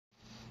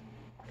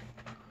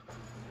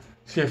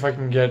see if I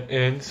can get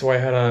in. So I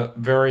had a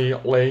very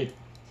late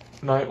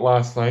night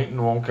last night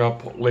and woke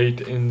up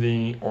late in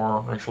the,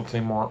 or I should say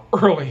more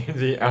early in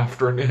the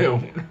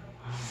afternoon.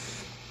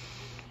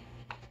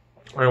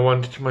 I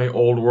went to my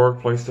old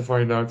workplace to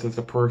find out that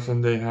the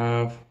person they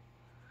have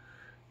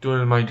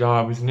doing my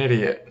job is an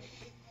idiot.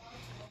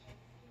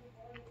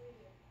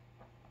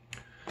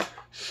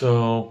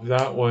 So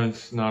that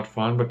was not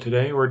fun, but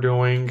today we're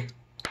doing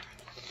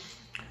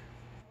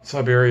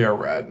Siberia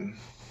Red.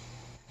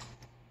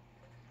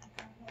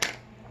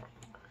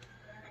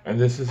 And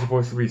this is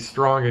supposed to be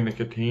strong in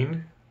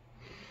nicotine.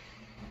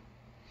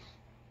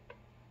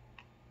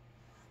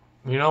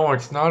 You know,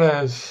 it's not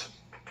as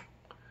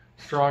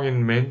strong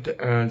in mint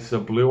as the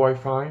blue, I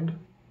find.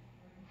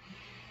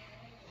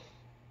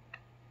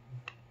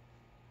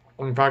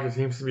 In fact, it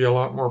seems to be a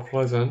lot more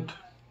pleasant.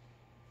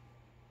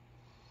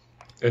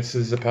 This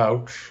is the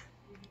pouch.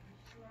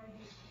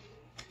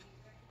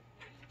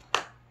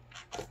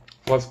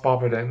 Let's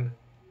pop it in.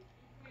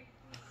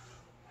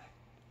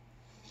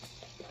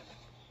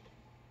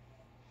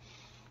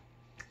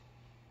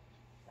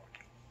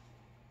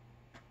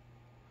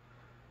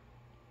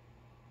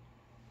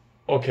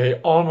 Okay,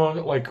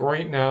 almost like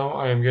right now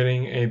I am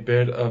getting a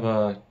bit of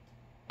a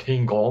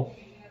tingle.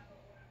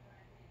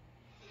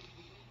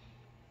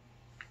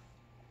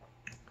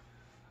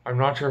 I'm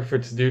not sure if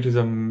it's due to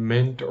the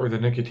mint or the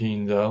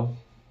nicotine though.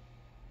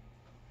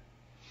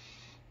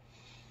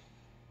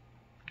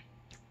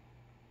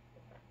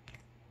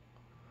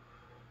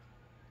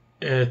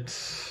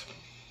 It's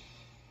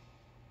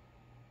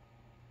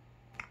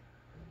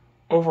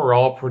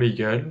overall pretty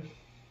good.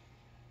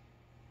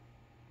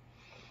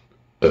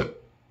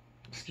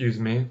 Excuse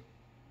me.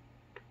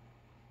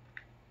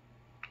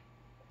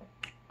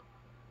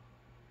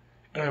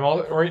 And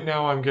right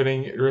now I'm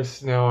getting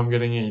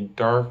a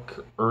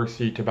dark,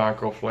 earthy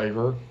tobacco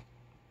flavor.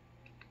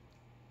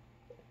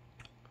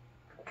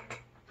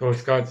 So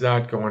it's got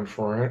that going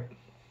for it.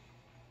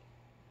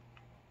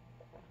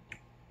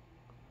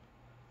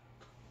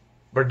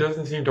 But it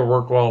doesn't seem to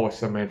work well with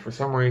the mint. For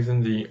some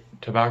reason the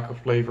tobacco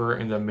flavor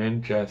and the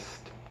mint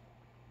just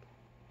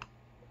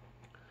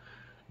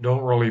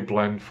don't really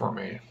blend for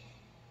me.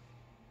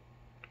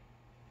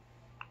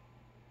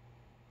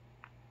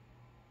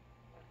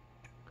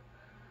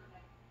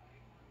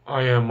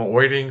 I am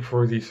waiting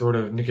for the sort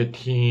of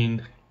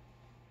nicotine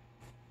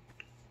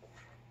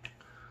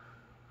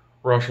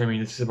rush. I mean,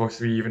 it's supposed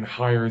to be even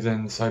higher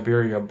than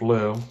Siberia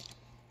Blue.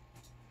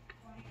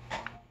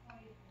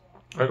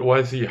 It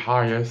was the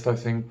highest, I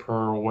think,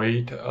 per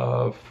weight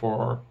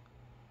for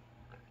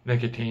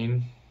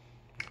nicotine.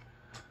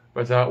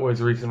 But that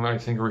was recently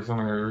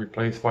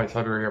replaced by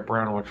Siberia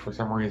Brown, which for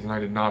some reason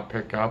I did not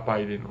pick up.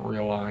 I didn't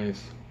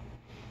realize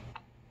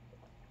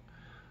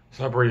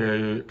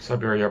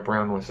Siberia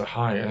Brown was the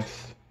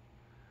highest.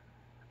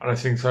 And I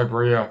think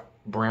Siberia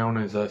Brown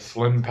is a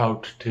slim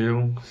pouch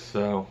too,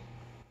 so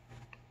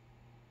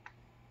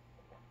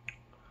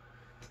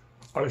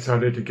I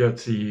decided to get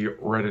the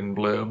red and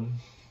blue.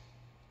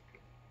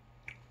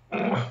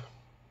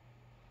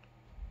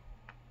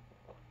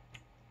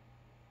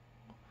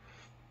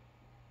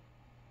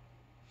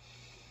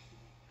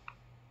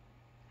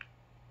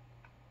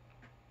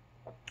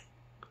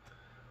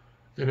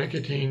 The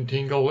nicotine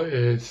tingle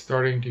is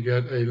starting to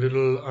get a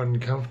little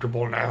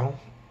uncomfortable now.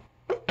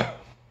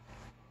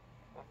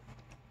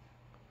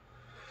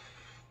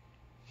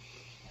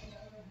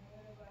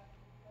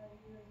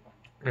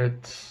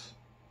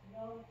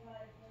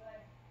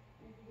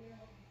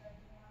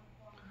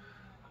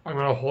 I'm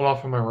going to hold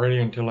off on my ready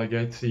until I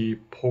get the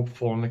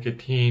hopeful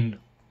nicotine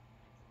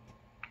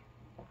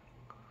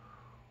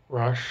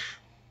rush.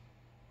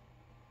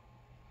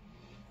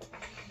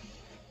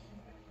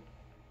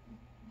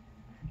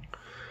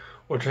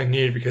 Which I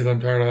need because I'm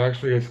tired. I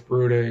actually just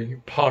brewed a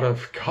pot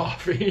of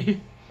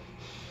coffee.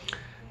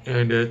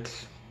 And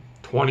it's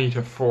 20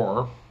 to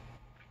 4.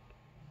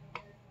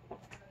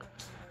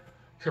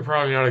 So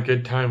probably not a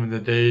good time of the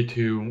day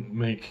to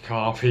make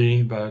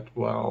coffee, but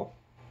well,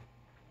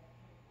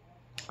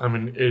 I'm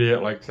an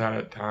idiot like that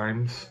at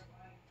times.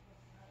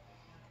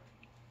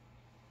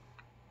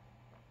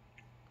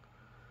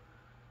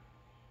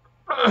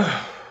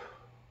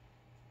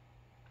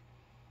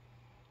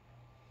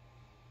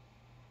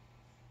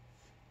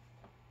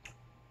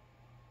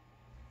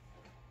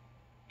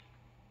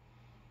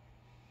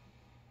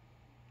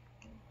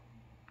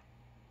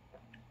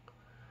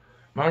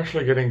 I'm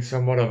actually getting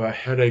somewhat of a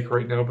headache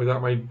right now, but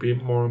that might be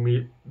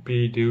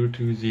due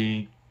to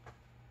the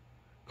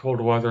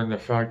cold weather and the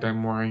fact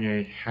I'm wearing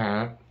a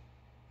hat.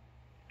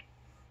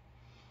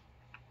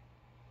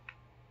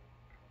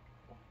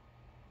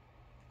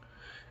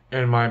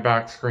 And my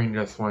back screen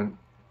just went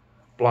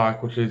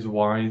black, which is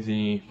why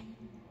the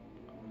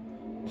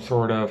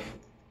sort of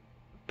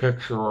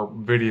picture or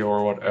video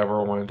or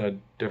whatever went to a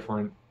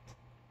different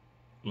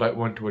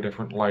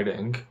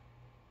lighting.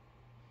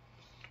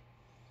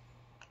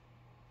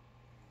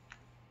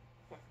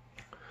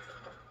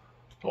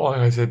 How long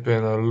has it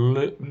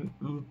been?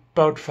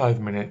 About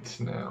 5 minutes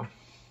now.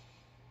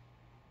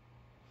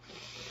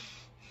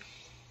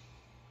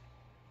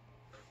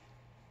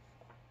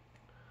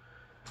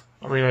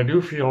 I mean, I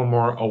do feel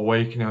more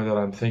awake now that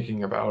I'm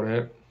thinking about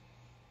it.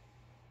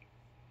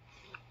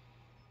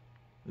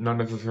 Not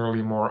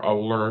necessarily more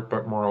alert,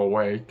 but more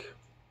awake.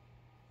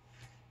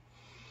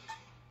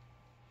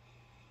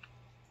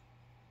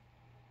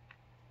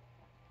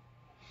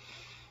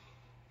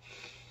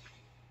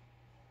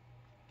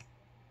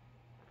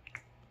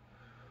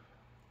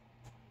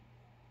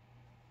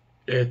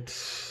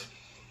 It's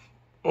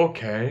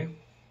okay.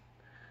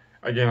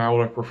 Again, I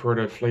would have preferred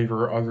a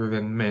flavor other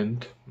than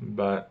mint,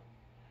 but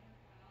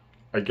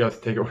I guess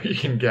take it what you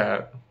can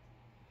get.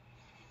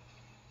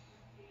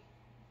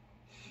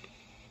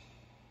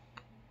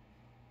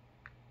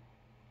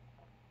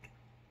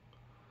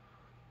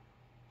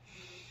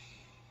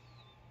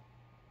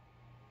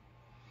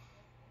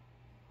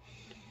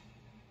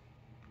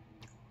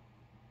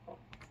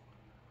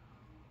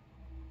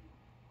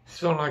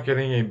 Still not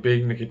getting a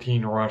big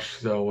nicotine rush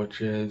though, which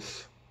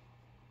is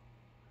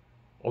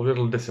a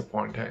little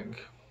disappointing.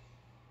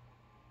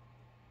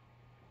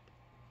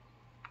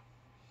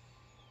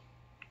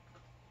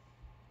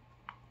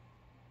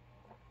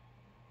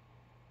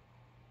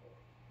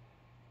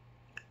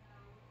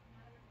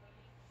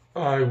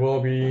 I will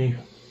be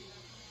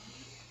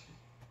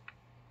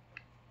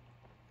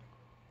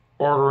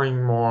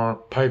ordering more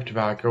pipe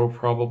tobacco,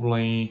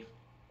 probably.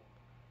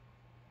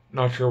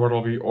 Not sure what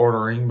I'll be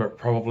ordering, but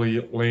probably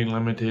Lane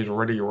Limited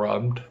Ready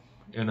Rubbed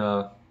in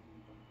a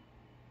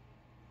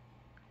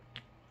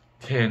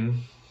tin.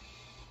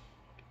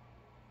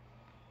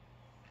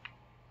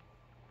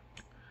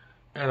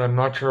 And I'm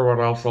not sure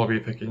what else I'll be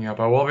picking up.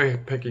 I will be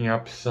picking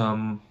up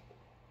some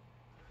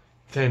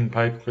thin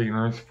pipe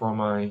cleaners for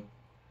my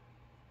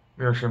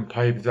meerschaum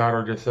pipes that,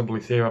 or just simply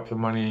save up the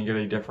money and get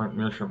a different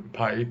meerschaum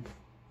pipe.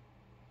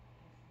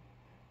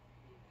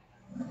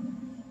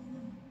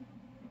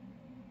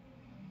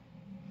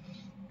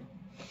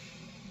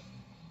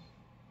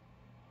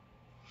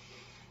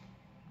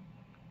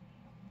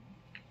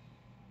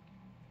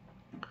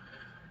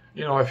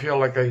 You know, I feel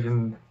like I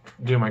can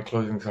do my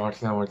closing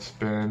thoughts now. It's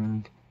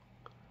been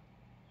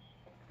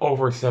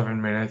over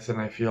 7 minutes, and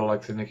I feel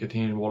like the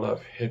nicotine will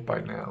have hit by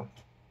now.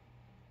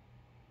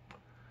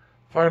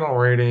 Final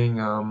rating,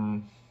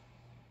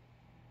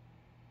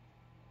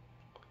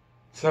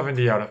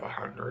 70 out of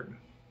 100.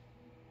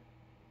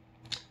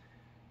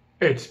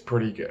 It's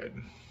pretty good.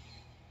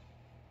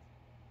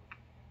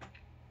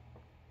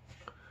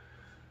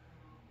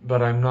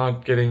 But I'm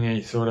not getting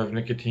a sort of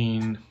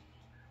nicotine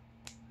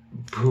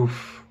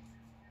poof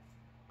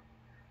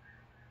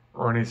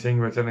or anything,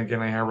 but then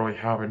again, I really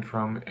haven't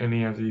from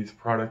any of these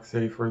products,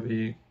 save for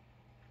the...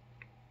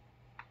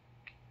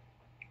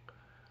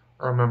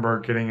 I remember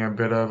getting a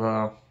bit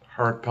of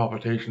heart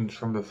palpitations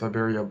from the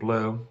Siberia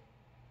Blue.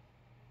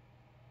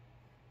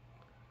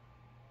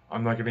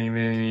 I'm not getting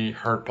any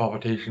heart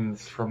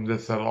palpitations from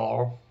this at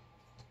all.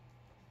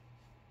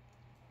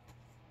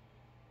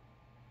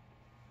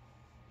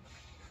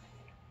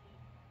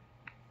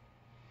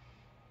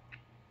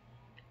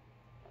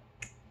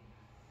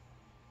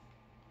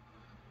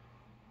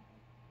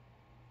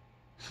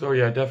 So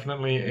yeah,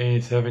 definitely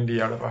a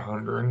 70 out of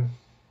 100.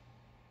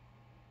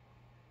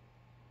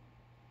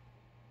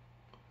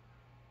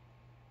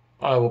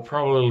 I will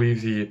probably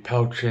leave the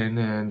pouch in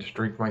and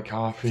drink my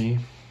coffee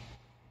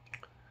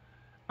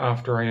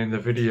after I end the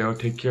video.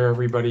 Take care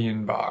everybody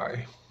and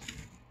bye.